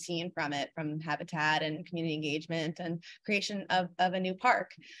benefits you've seen from it, from habitat and community engagement and creation of a new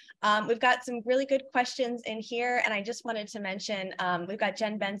park. We've got some really good questions in here, and I just wanted to mention we've got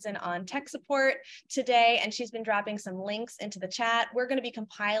Jen Benson on tech support today, and she's been dropping some links into the chat. We're going to be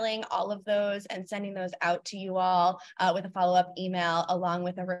compiling all of those and sending those out to you all with a follow-up email along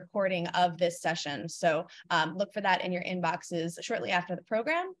with a recording of this session. So look for that in your inboxes shortly after the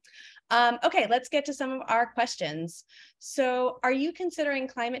program. Okay, let's get to some of our questions. So are you considering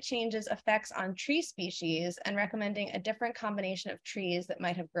climate change's effects on tree species and recommending a different combination of trees that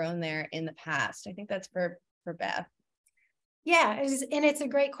might have grown there in the past? I think that's for Beth. Yeah, and it's a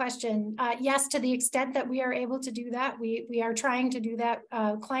great question. Yes, to the extent that we are able to do that, we are trying to do that.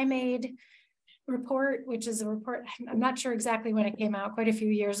 Climate report, which is a report, I'm not sure exactly when it came out, quite a few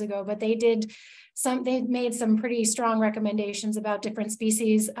years ago, but they made some pretty strong recommendations about different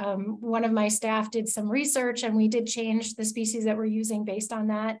species. One of my staff did some research, and we did change the species that we're using based on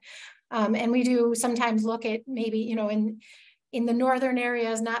that. And we do sometimes look at maybe, you know, in the northern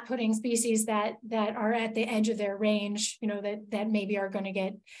areas, not putting species that are at the edge of their range, you know, that maybe are going to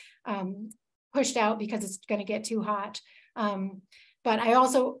get pushed out because it's going to get too hot. But I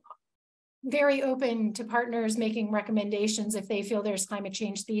also very open to partners making recommendations if they feel there's climate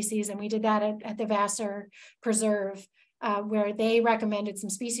change species. And we did that at the Vassar Preserve, where they recommended some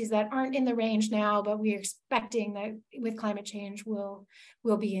species that aren't in the range now, but we're expecting that with climate change will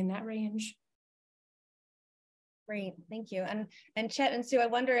be in that range. Great, thank you. And Chet and Sue, I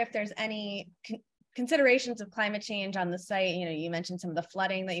wonder if there's any considerations of climate change on the site. You know, you mentioned some of the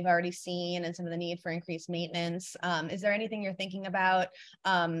flooding that you've already seen and some of the need for increased maintenance. Is there anything you're thinking about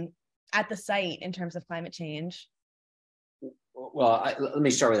at the site in terms of climate change? Well, let me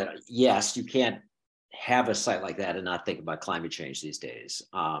start with that. Yes, you can't have a site like that and not think about climate change these days.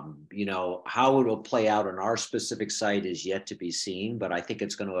 You know, how it will play out on our specific site is yet to be seen, but I think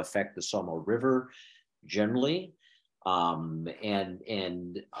it's going to affect the Sawmill River generally. We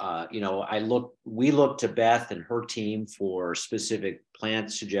look to Beth and her team for specific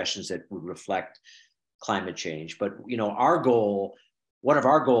plant suggestions that would reflect climate change. But, one of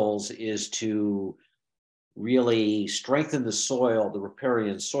our goals is to really strengthen the soil, the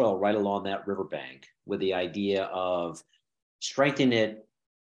riparian soil right along that riverbank, with the idea of strengthening it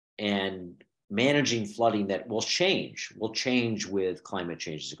and managing flooding that will change with climate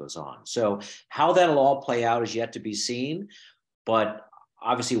change as it goes on. So how that'll all play out is yet to be seen. But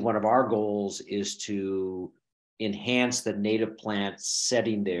obviously one of our goals is to enhance the native plant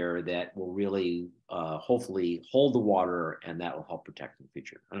setting there that will really hopefully hold the water, and that will help protect in the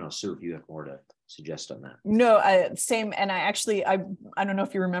future. I don't know, Sue, if you have more to suggest on that. No, same. And I don't know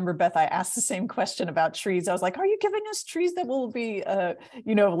if you remember, Beth, I asked the same question about trees. I was like, are you giving us trees that will be,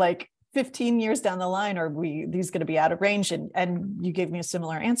 like 15 years down the line, or are these going to be out of range? And you gave me a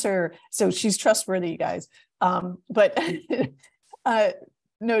similar answer. So she's trustworthy, you guys. But I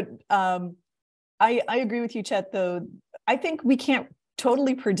agree with you, Chet, though. I think we can't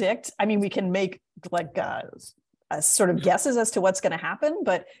totally predict. I mean, we can make like sort of guesses as to what's going to happen,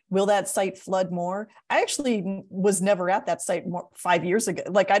 but will that site flood more? I actually was never at that site 5 years ago.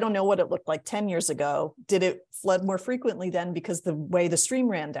 Like, I don't know what it looked like 10 years ago. Did it flood more frequently then because the way the stream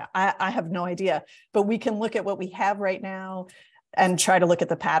ran down? I have no idea, but we can look at what we have right now and try to look at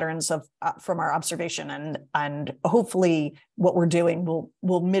the patterns of from our observation, and hopefully what we're doing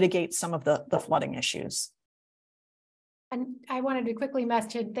will mitigate some of the flooding issues. And I wanted to quickly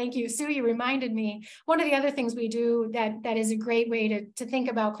mention, thank you, Sue, you reminded me, one of the other things we do that is a great way to think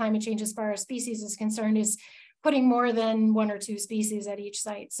about climate change as far as species is concerned is putting more than 1 or 2 species at each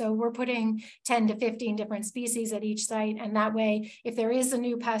site. So we're putting 10 to 15 different species at each site. And that way, if there is a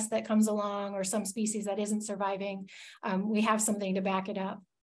new pest that comes along or some species that isn't surviving, we have something to back it up.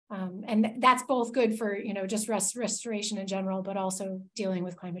 And that's both good for, just restoration in general, but also dealing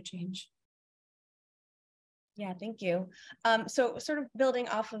with climate change. Yeah, thank you. So sort of building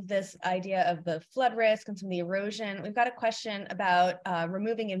off of this idea of the flood risk and some of the erosion, we've got a question about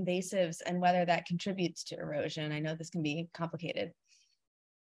removing invasives and whether that contributes to erosion. I know this can be complicated.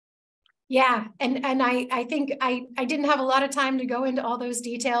 Yeah, and I think I didn't have a lot of time to go into all those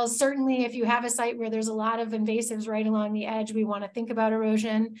details. Certainly, if you have a site where there's a lot of invasives right along the edge, we want to think about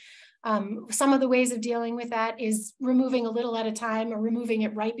erosion. Some of the ways of dealing with that is removing a little at a time, or removing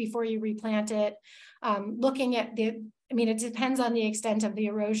it right before you replant it. Looking at it depends on the extent of the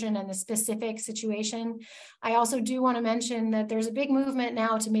erosion and the specific situation. I also do want to mention that there's a big movement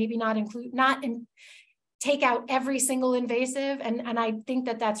now to maybe take out every single invasive. And I think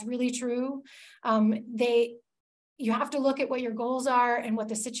that that's really true. You have to look at what your goals are and what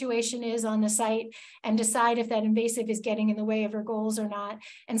the situation is on the site and decide if that invasive is getting in the way of your goals or not.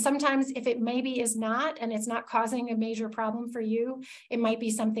 And sometimes if it maybe is not, and it's not causing a major problem for you, it might be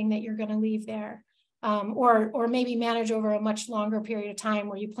something that you're going to leave there. Or maybe manage over a much longer period of time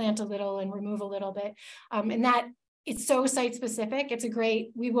where you plant a little and remove a little bit. And that it's so site specific. It's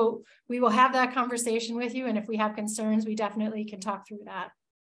we will have that conversation with you. And if we have concerns, we definitely can talk through that.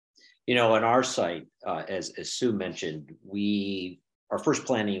 On our site, as Sue mentioned, our first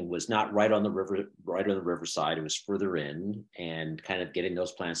planting was not right on the riverside. It was further in and kind of getting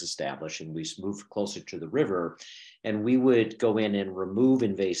those plants established. And we moved closer to the river, and we would go in and remove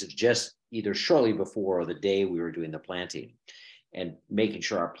invasives just either shortly before or the day we were doing the planting, and making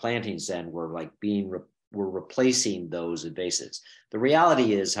sure our plantings then were we're replacing those invasives. The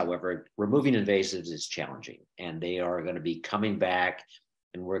reality is, however, removing invasives is challenging, and they are going to be coming back,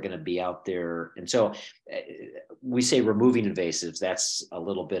 and we're going to be out there. And so we say removing invasives, that's a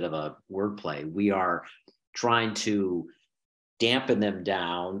little bit of a wordplay. We are trying to dampen them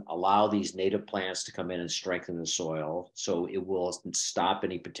down, allow these native plants to come in and strengthen the soil so it will stop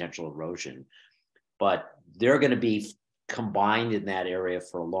any potential erosion. But they're going to be combined in that area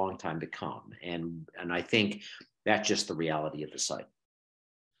for a long time to come. And I think that's just the reality of the site.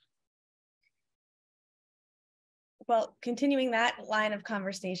 Well, continuing that line of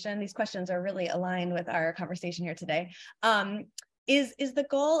conversation, these questions are really aligned with our conversation here today. Is the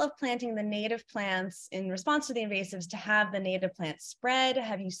goal of planting the native plants in response to the invasives to have the native plants spread?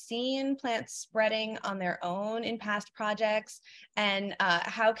 Have you seen plants spreading on their own in past projects? And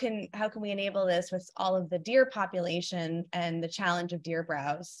how can we enable this with all of the deer population and the challenge of deer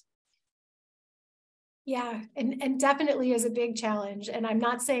browse? Yeah, and definitely is a big challenge. And I'm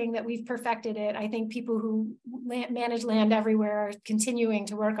not saying that we've perfected it. I think people who manage land everywhere are continuing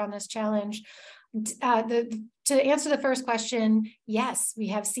to work on this challenge. To answer the first question, yes, we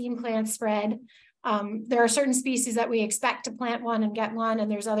have seen plants spread. There are certain species that we expect to plant one and get one,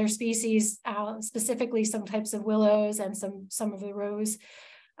 and there's other species, specifically some types of willows and some of the rose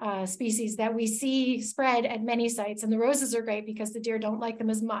species that we see spread at many sites. And the roses are great because the deer don't like them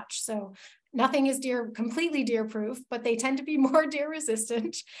as much. So nothing is completely deer proof, but they tend to be more deer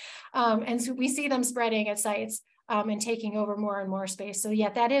resistant. And so we see them spreading at sites and taking over more and more space. So yeah,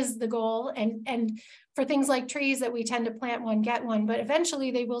 that is the goal. And for things like trees that we tend to plant one, get one, but eventually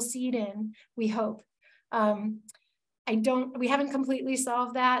they will seed in, we hope. We haven't completely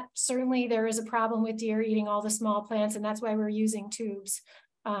solved that. Certainly there is a problem with deer eating all the small plants, and that's why we're using tubes.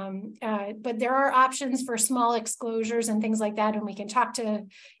 But there are options for small exclosures and things like that, and we can talk to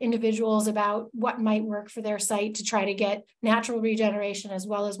individuals about what might work for their site to try to get natural regeneration as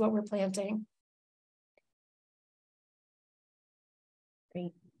well as what we're planting.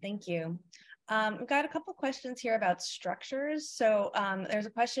 Great, thank you. We've got a couple questions here about structures. So there's a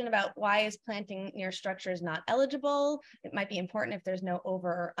question about why is planting near structures not eligible? It might be important if there's no over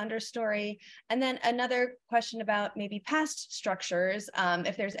or understory. And then another question about maybe past structures,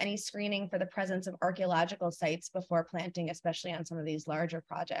 if there's any screening for the presence of archaeological sites before planting, especially on some of these larger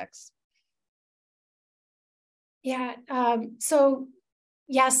projects. Yeah, so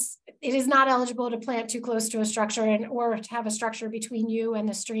yes, it is not eligible to plant too close to a structure or to have a structure between you and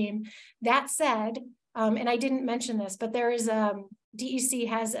the stream. That said, and I didn't mention this, but there is DEC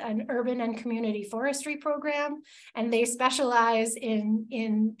has an urban and community forestry program, and they specialize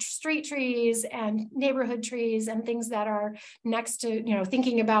in street trees and neighborhood trees and things that are next to,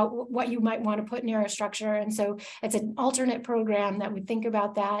 thinking about what you might want to put near a structure. And so it's an alternate program that would think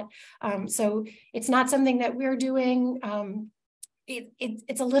about that. So it's not something that we're doing.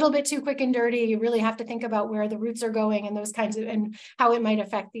 It's a little bit too quick and dirty. You really have to think about where the roots are going and those kinds of, and how it might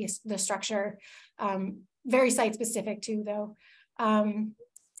affect the structure. Very site specific too, though. And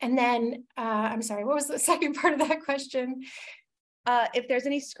then, I'm sorry, what was the second part of that question? If there's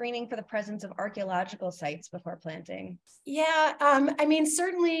any screening for the presence of archaeological sites before planting. Yeah, I mean,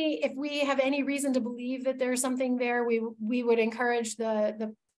 certainly if we have any reason to believe that there's something there, we would encourage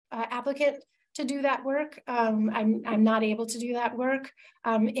the applicant to do that work. I'm not able to do that work.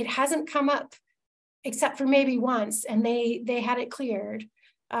 It hasn't come up except for maybe once, and they had it cleared.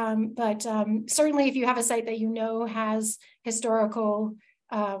 But certainly if you have a site that has historical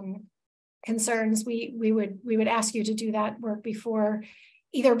concerns, we would ask you to do that work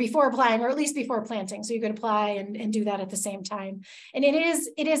either before applying or at least before planting. So you could apply and do that at the same time. And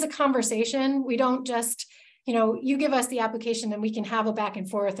it is a conversation. We don't just, you give us the application and we can have a back and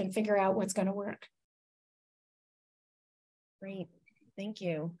forth and figure out what's going to work. Great, thank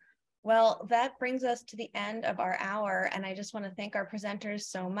you. Well, that brings us to the end of our hour, and I just want to thank our presenters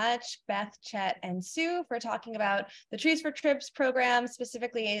so much, Beth, Chet, and Sue, for talking about the Trees for Tribs program,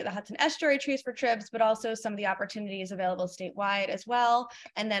 specifically the Hudson Estuary Trees for Tribs, but also some of the opportunities available statewide as well.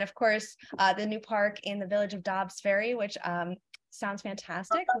 And then, of course, the new park in the Village of Dobbs Ferry, which sounds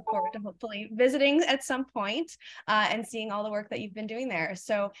fantastic. Look forward to hopefully visiting at some point and seeing all the work that you've been doing there.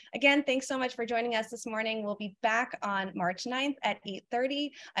 So again, thanks so much for joining us this morning. We'll be back on March 9th at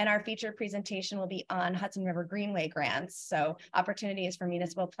 8:30, and our featured presentation will be on Hudson River Greenway grants. So opportunities for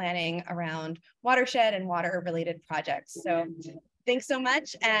municipal planning around watershed and water related projects. So thanks so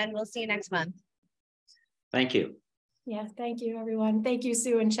much, and we'll see you next month. Thank you. Yeah, thank you, everyone. Thank you,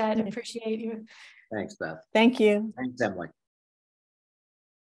 Sue and Chet. Appreciate you. Thanks, Beth. Thank you. Thanks, Emily.